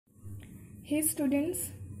Hey students,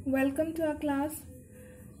 welcome to our class.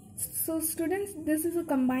 So students, this is a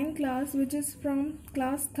combined class which is from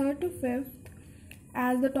class 3rd to 5th,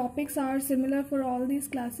 as the topics are similar for all these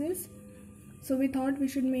classes. So we thought we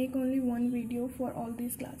should make only one video for all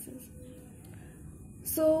these classes.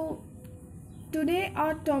 So today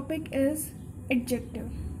our topic is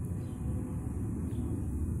adjective.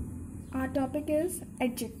 Our topic is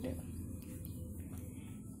adjective.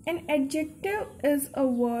 An adjective is a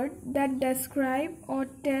word that describes or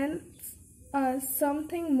tells us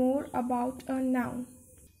something more about a noun.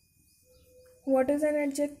 What is an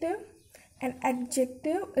adjective? An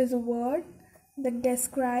adjective is a word that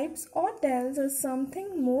describes or tells us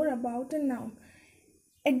something more about a noun.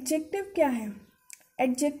 Adjective क्या है?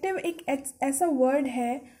 Adjective एक ऐसा word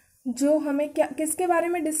है जो हमें किसके बारे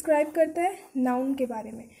में describe करता है? Noun के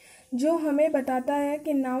बारे में, जो हमें बताता है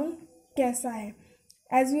कि noun कैसा है.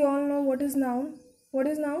 As we all know, what is noun? What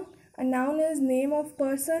is noun? A noun is name of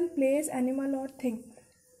person, place, animal or thing.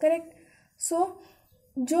 Correct? So,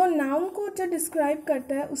 जो noun को जो describe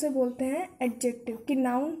करता है उसे बोलते हैं adjective. कि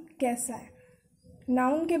noun कैसा है.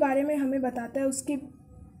 Noun के बारे में हमें बताता है, उसकी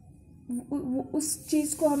उस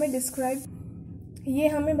चीज़ को हमें describe. ये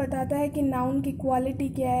हमें बताता है कि noun की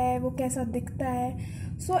quality क्या है, वो कैसा दिखता है.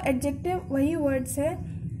 So, adjective वही words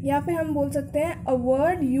है, या फिर हम बोल सकते हैं a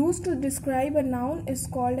word used to describe a noun is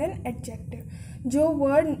called an adjective. जो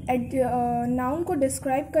word noun को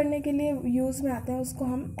describe करने के लिए यूज़ में आते हैं उसको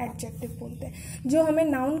हम adjective बोलते हैं, जो हमें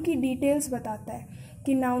noun की details बताता है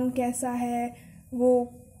कि noun कैसा है, वो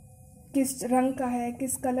किस रंग का है,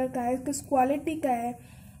 किस कलर का है, किस क्वालिटी का है.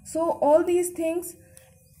 So all these things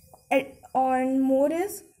and more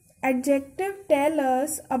is adjective tell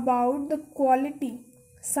us about the quality,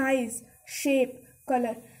 size, shape,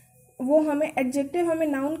 colour. वो हमें एडजेक्टिव हमें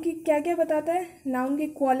नाउन की क्या क्या बताता है? नाउन की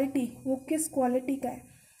क्वालिटी, वो किस क्वालिटी का है.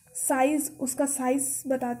 साइज, उसका साइज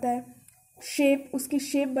बताता है. शेप, उसकी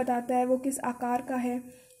शेप बताता है, वो किस आकार का है.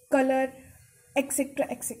 Colour, etcetera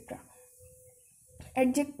etcetera.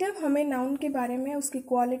 एडजेक्टिव हमें नाउन के बारे में उसकी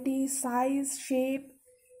क्वालिटी, साइज,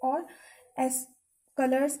 शेप और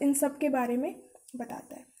कलर्स, इन सब के बारे में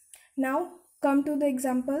बताता है. Now come to the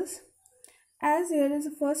examples. As here is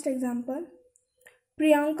the first example.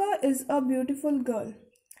 Priyanka is a beautiful girl.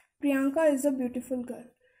 Priyanka is a beautiful girl.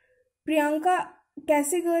 Priyanka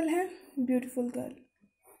कैसी गर्ल है? Beautiful girl.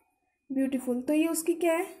 ब्यूटीफुल, तो ये उसकी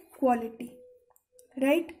क्या है? Quality,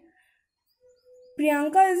 right.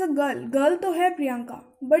 Priyanka is a girl. Girl तो है Priyanka,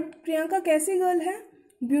 but Priyanka कैसी गर्ल है?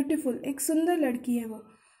 ब्यूटीफुल, एक सुंदर लड़की है वो.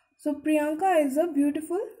 सो Priyanka is a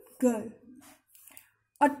beautiful girl.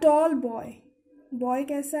 A tall boy. Boy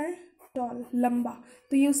कैसा है? टॉल, लंबा.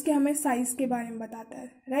 तो ये उसके हमें साइज के बारे में बताता है,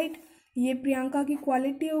 राइट. ये प्रियंका की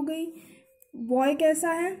क्वालिटी हो गई. बॉय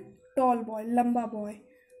कैसा है? टॉल बॉय, लंबा boy.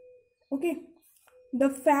 Okay. The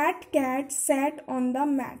fat cat sat on the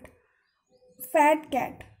mat. Fat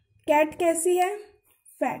cat. Cat कैसी है?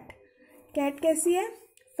 फैट. कैट कैसी है?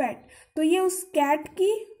 फैट. तो ये उस कैट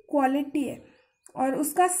की क्वालिटी है और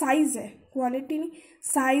उसका साइज है. क्वालिटी नहीं,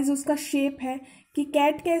 साइज, उसका शेप है कि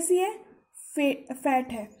कैट कैसी है?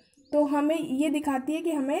 फैट है. तो हमें ये दिखाती है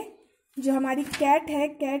कि हमें जो हमारी कैट है,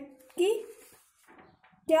 कैट की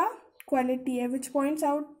क्या क्वालिटी है. विच points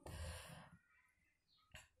out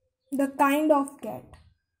the kind of cat.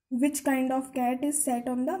 Which kind of cat is set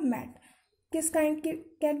on the mat. किस काइंड की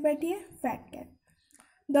कैट बैठी है? Fat cat.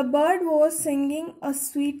 The bird was singing a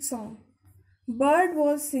sweet song. Bird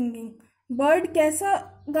was singing. Bird कैसा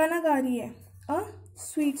गाना गा रही है? A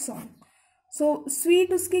sweet song. So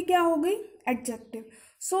sweet उसकी क्या हो गई? Adjective.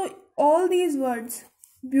 So all these words,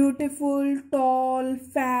 beautiful, tall,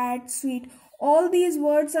 fat, sweet, all these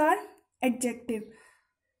words are adjective.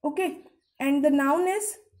 Okay, and the noun is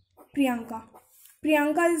Priyanka.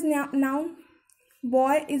 Priyanka is noun.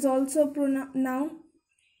 Boy is also noun.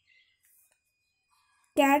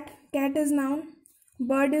 Cat is noun.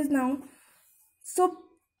 Bird is noun. So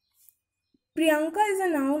Priyanka is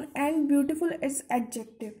a noun and beautiful is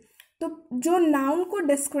adjective. तो जो noun को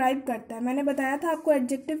describe करता है, मैंने बताया था आपको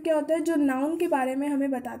adjective क्या होता है, जो नाउन के बारे में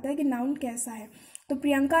हमें बताता है कि नाउन कैसा है. तो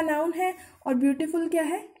प्रियंका नाउन है और ब्यूटीफुल क्या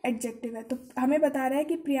है? एडजेक्टिव है. तो हमें बता रहा है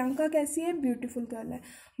कि प्रियंका कैसी है? ब्यूटीफुल गर्ल है.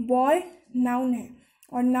 बॉय नाउन है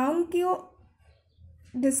और नाउन की वो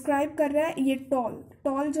डिस्क्राइब कर रहा है. ये टॉल,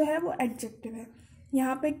 टॉल जो है वो एडजेक्टिव है.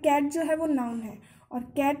 यहाँ पे कैट जो है वो नाउन है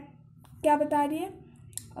और कैट क्या बता रही है?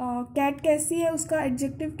 कैट कैसी है? उसका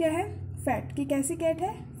एडजेक्टिव क्या है? फैट. की कैसी कैट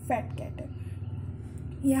है? फैट कैट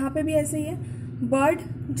है. यहाँ पे भी ऐसे ही है. बर्ड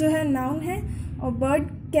जो है नाउन है और बर्ड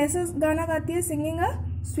कैसा गाना गाती है? Singing a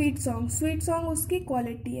sweet song. Sweet song उसकी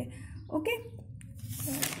क्वालिटी है. Okay,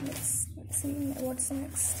 let's see what's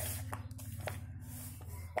next.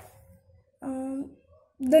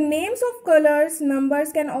 The names of colors,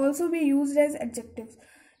 numbers can also be used as adjectives.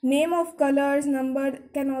 Name of colors, number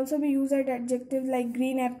can also be used as adjectives like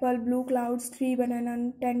green apple, blue clouds, 3 banana,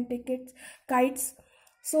 10 tickets, kites.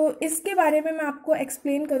 So इसके बारे में मैं आपको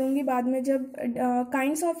explain करूँगी बाद में जब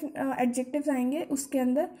kinds of adjectives आएंगे उसके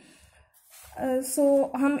अंदर. सो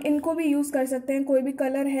हम इनको भी यूज़ कर सकते हैं. कोई भी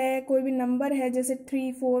कलर है, कोई भी नंबर है, जैसे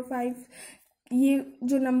 3, 4, 5, ये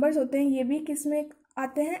जो नंबर्स होते हैं ये भी किस में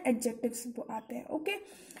आते हैं, एडजेक्टिव्स आते हैं. ओके,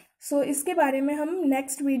 सो इसके बारे में हम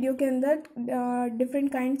नेक्स्ट वीडियो के अंदर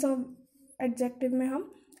डिफरेंट काइंड्स ऑफ एडजेक्टिव में हम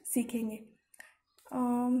सीखेंगे.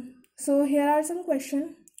 So here are some question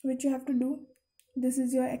which you have to do. This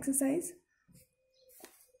is your exercise.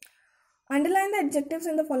 Underline the adjectives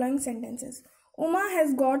in the following sentences. Uma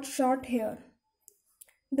has got short hair.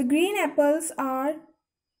 The green apples are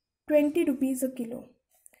 20 rupees a kilo.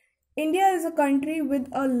 India is a country with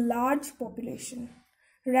a large population.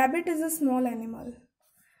 Rabbit is a small animal.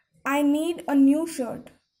 I need a new shirt.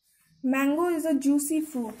 Mango is a juicy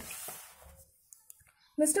fruit.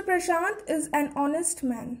 Mr. Prashant is an honest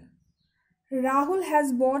man. Rahul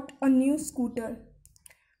has bought a new scooter.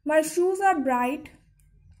 My shoes are bright.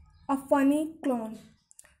 A funny clone.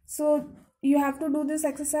 So you have to do this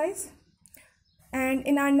exercise, and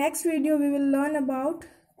in our next video we will learn about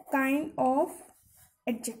kind of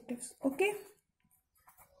adjectives. Okay,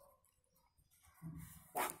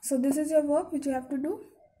 so this is your work which you have to do.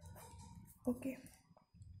 Okay.